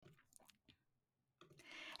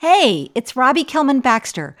Hey, it's Robbie Kellman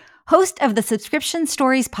Baxter, host of the Subscription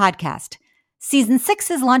Stories podcast. Season 6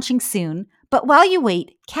 is launching soon, but while you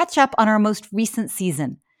wait, catch up on our most recent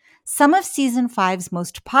season. Some of Season 5's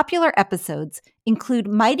most popular episodes include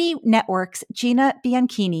Mighty Network's Gina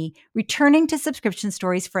Bianchini returning to Subscription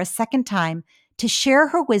Stories for a second time to share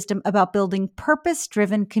her wisdom about building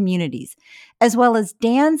purpose-driven communities, as well as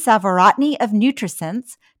Dan Zavarotny of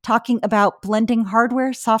NutriSense talking about blending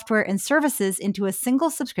hardware, software, and services into a single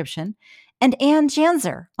subscription, and Ann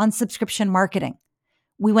Janzer on subscription marketing.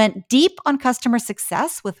 We went deep on customer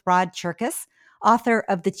success with Rod Cherkis, author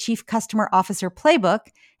of the Chief Customer Officer Playbook,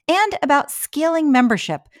 and about scaling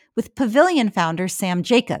membership with Pavilion founder Sam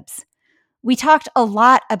Jacobs. We talked a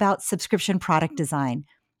lot about subscription product design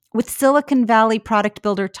with Silicon Valley product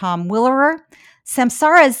builder Tom Willerer,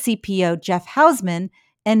 Samsara's CPO Jeff Hausman,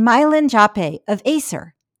 and Mylin Jape of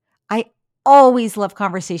Acer. I always love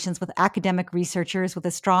conversations with academic researchers with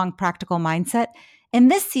a strong practical mindset, and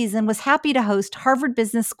this season was happy to host Harvard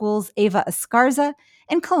Business School's Ava Escarza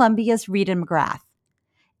and Columbia's Rita McGrath.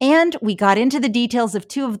 And we got into the details of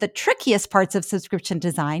two of the trickiest parts of subscription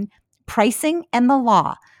design, pricing and the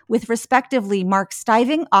law, with respectively Mark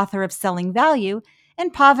Stiving, author of Selling Value,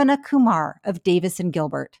 and Pavana Kumar of Davis and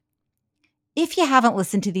Gilbert. If you haven't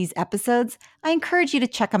listened to these episodes, I encourage you to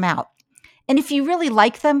check them out. And if you really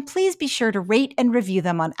like them, please be sure to rate and review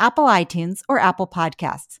them on Apple iTunes or Apple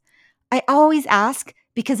Podcasts. I always ask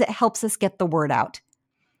because it helps us get the word out.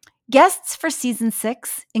 Guests for Season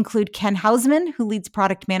 6 include Ken Hausman, who leads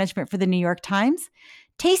product management for the New York Times,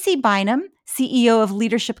 Tacy Bynum, CEO of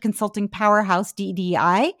leadership consulting powerhouse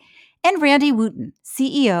DDI, and Randy Wooten,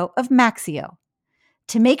 CEO of Maxio.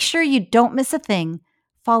 To make sure you don't miss a thing,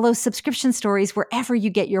 follow Subscription Stories wherever you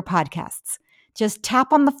get your podcasts. Just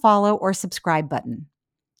tap on the follow or subscribe button.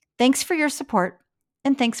 Thanks for your support,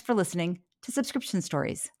 and thanks for listening to Subscription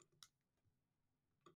Stories.